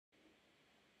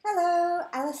Hello,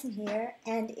 Allison here,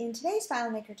 and in today's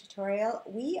FileMaker tutorial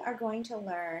we are going to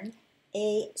learn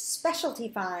a specialty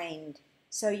find.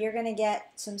 So you're going to get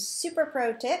some super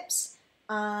pro tips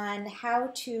on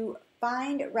how to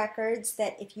find records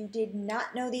that if you did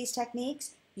not know these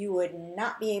techniques you would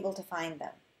not be able to find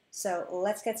them. So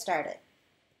let's get started.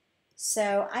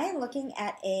 So I am looking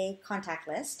at a contact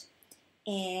list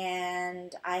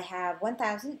and I have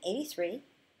 1083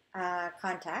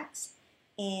 contacts,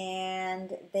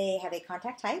 and they have a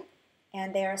contact type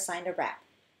and they are assigned a rep.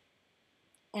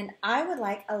 And I would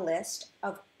like a list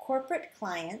of corporate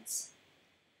clients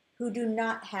who do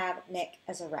not have Nick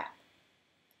as a rep.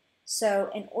 So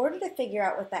in order to figure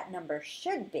out what that number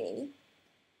should be,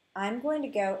 I'm going to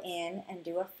go in and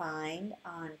do a find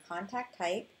on contact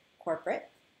type corporate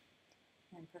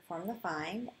and perform the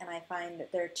find, and I find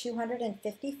that there are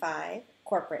 255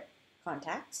 corporate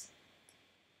contacts.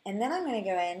 And then I'm going to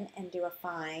go in and do a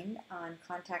find on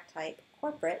contact type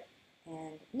corporate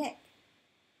and Nick.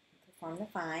 Perform the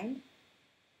find,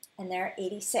 and there are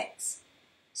 86.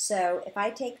 So if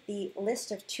I take the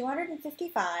list of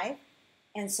 255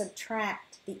 and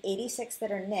subtract the 86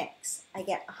 that are Nick's, I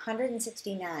get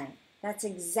 169. That's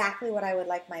exactly what I would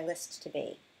like my list to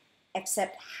be.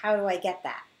 Except how do I get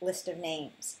that list of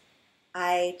names?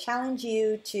 I challenge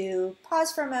you to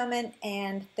pause for a moment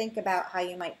and think about how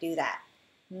you might do that.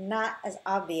 Not as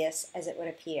obvious as it would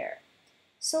appear.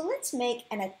 So let's make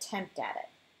an attempt at it.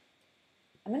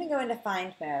 I'm going to go into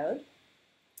find mode,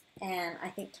 and I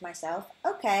think to myself,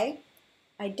 okay,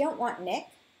 I don't want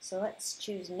Nick, so let's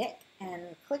choose Nick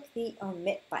and click the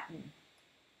omit button.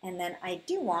 And then I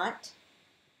do want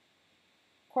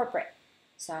corporate,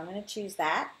 so I'm going to choose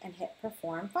that and hit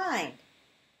perform find.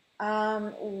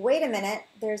 Wait a minute,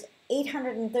 there's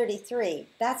 833.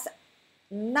 That's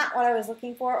not what I was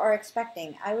looking for or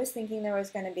expecting. I was thinking there was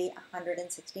going to be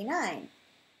 169.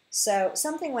 So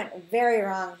something went very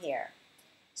wrong here.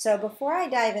 So before I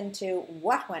dive into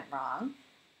what went wrong,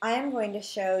 I am going to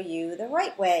show you the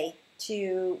right way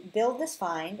to build this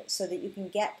find so that you can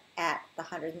get at the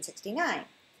 169.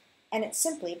 And it's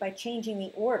simply by changing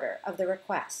the order of the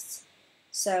requests.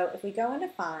 So if we go into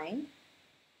find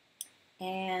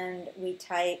and we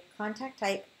type contact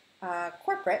type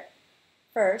corporate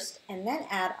first, and then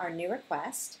add our new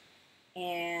request,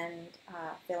 and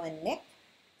fill in Nick,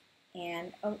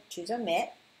 and choose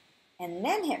omit, and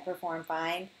then hit perform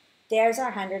find, there's our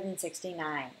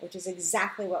 169, which is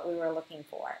exactly what we were looking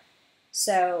for.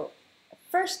 So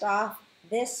first off,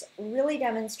 this really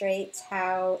demonstrates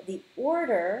how the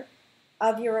order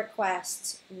of your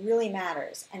requests really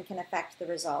matters and can affect the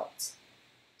results.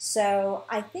 So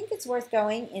I think it's worth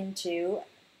going into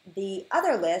the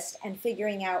other list and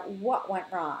figuring out what went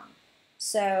wrong.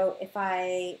 So if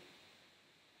I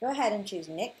go ahead and choose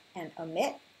Nick and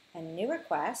omit and new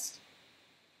request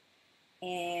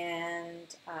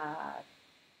and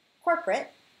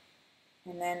corporate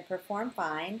and then perform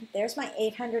find, there's my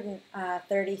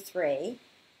 833.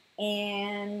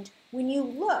 And when you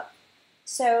look,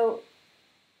 so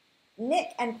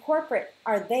Nick and corporate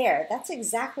are there. That's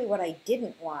exactly what I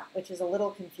didn't want, which is a little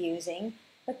confusing.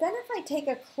 But then if I take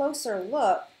a closer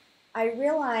look, I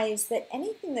realize that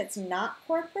anything that's not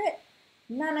corporate,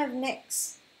 none of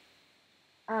Nick's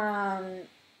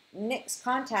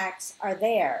contacts are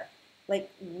there.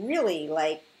 Like really,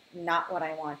 like not what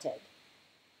I wanted.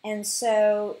 And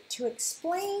so to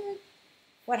explain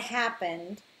what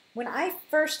happened, when I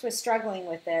first was struggling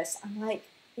with this, I'm like,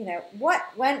 you know,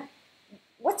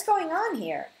 what's going on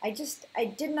here? I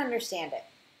didn't understand it.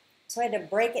 So I had to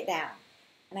break it down.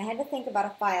 And I had to think about a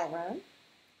file room,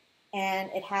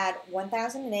 and it had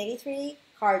 1083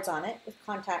 cards on it with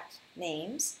contact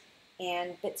names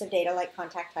and bits of data like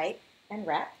contact type and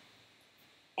rep.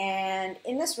 And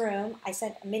in this room, I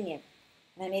sent a minion,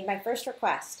 and I made my first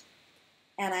request.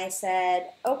 And I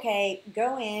said, okay,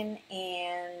 go in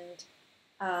and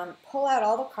pull out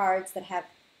all the cards that have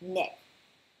Nick,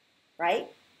 right?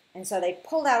 And so they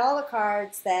pulled out all the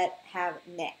cards that have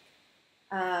Nick.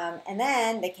 And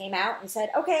then they came out and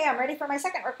said, okay, I'm ready for my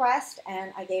second request,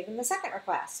 and I gave them the second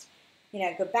request. You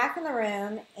know, go back in the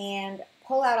room and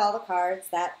pull out all the cards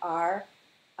that are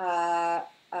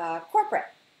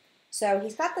corporate. So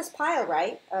he's got this pile,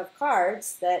 right, of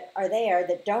cards that are there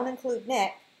that don't include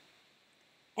Nick.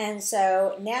 And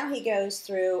so now he goes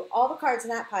through all the cards in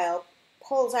that pile,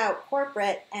 pulls out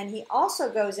corporate, and he also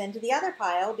goes into the other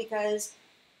pile because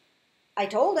I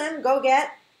told him, go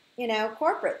get, you know,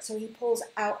 corporate. So he pulls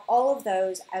out all of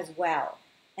those as well.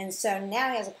 And so now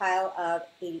he has a pile of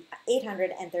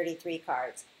 833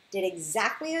 cards. Did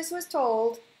exactly as was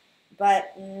told,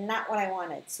 but not what I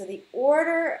wanted. So the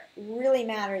order really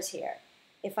matters here.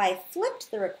 if I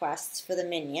flipped the requests for the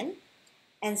minion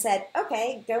and said,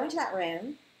 okay, go into that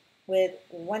room with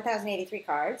 1,083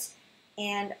 cards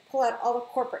and pull out all the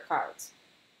corporate cards.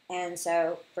 And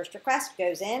so first request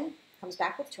goes in, comes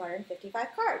back with 255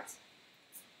 cards.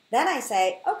 Then I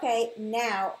say, okay,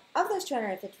 now of those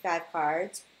 255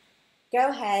 cards, go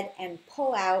ahead and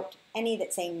pull out any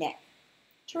that say Nick.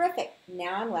 Terrific.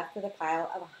 Now I'm left with a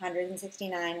pile of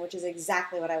 169, which is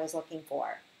exactly what I was looking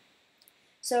for.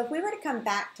 So if we were to come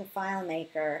back to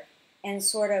FileMaker and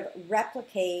sort of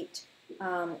replicate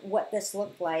what this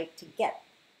looked like to get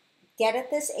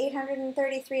at this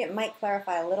 833, it might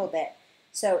clarify a little bit.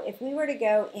 So if we were to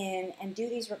go in and do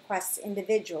these requests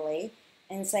individually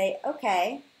and say,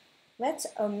 okay, let's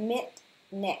omit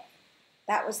Nick.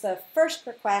 That was the first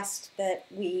request that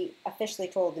we officially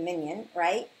told the minion,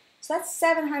 right? So that's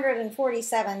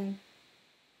 747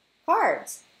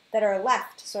 cards that are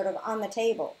left sort of on the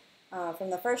table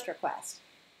from the first request.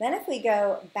 Then if we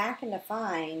go back into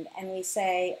Find and we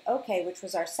say, okay, which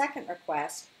was our second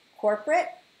request, corporate,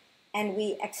 and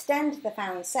we extend the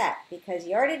found set because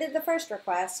you already did the first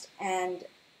request and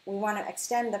we want to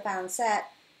extend the found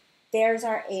set, there's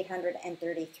our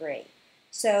 833.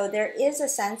 So there is a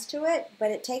sense to it,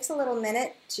 but it takes a little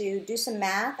minute to do some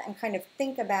math and kind of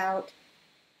think about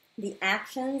the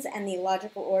actions and the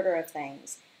logical order of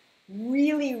things.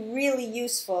 Really, really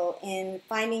useful in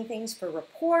finding things for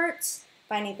reports,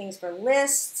 finding things for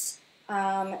lists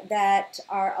that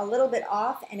are a little bit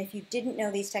off, and if you didn't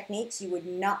know these techniques, you would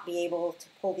not be able to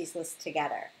pull these lists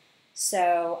together.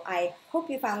 So I hope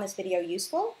you found this video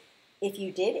useful. If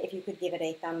you did, if you could give it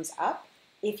a thumbs up.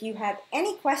 If you have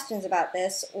any questions about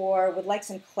this or would like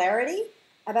some clarity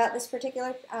about this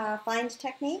particular find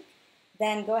technique,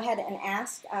 then go ahead and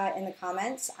ask in the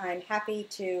comments. I'm happy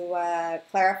to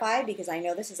clarify because I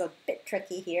know this is a bit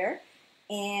tricky here.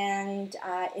 And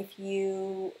if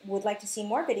you would like to see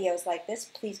more videos like this,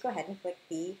 please go ahead and click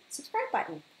the subscribe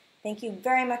button. Thank you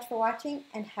very much for watching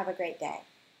and have a great day.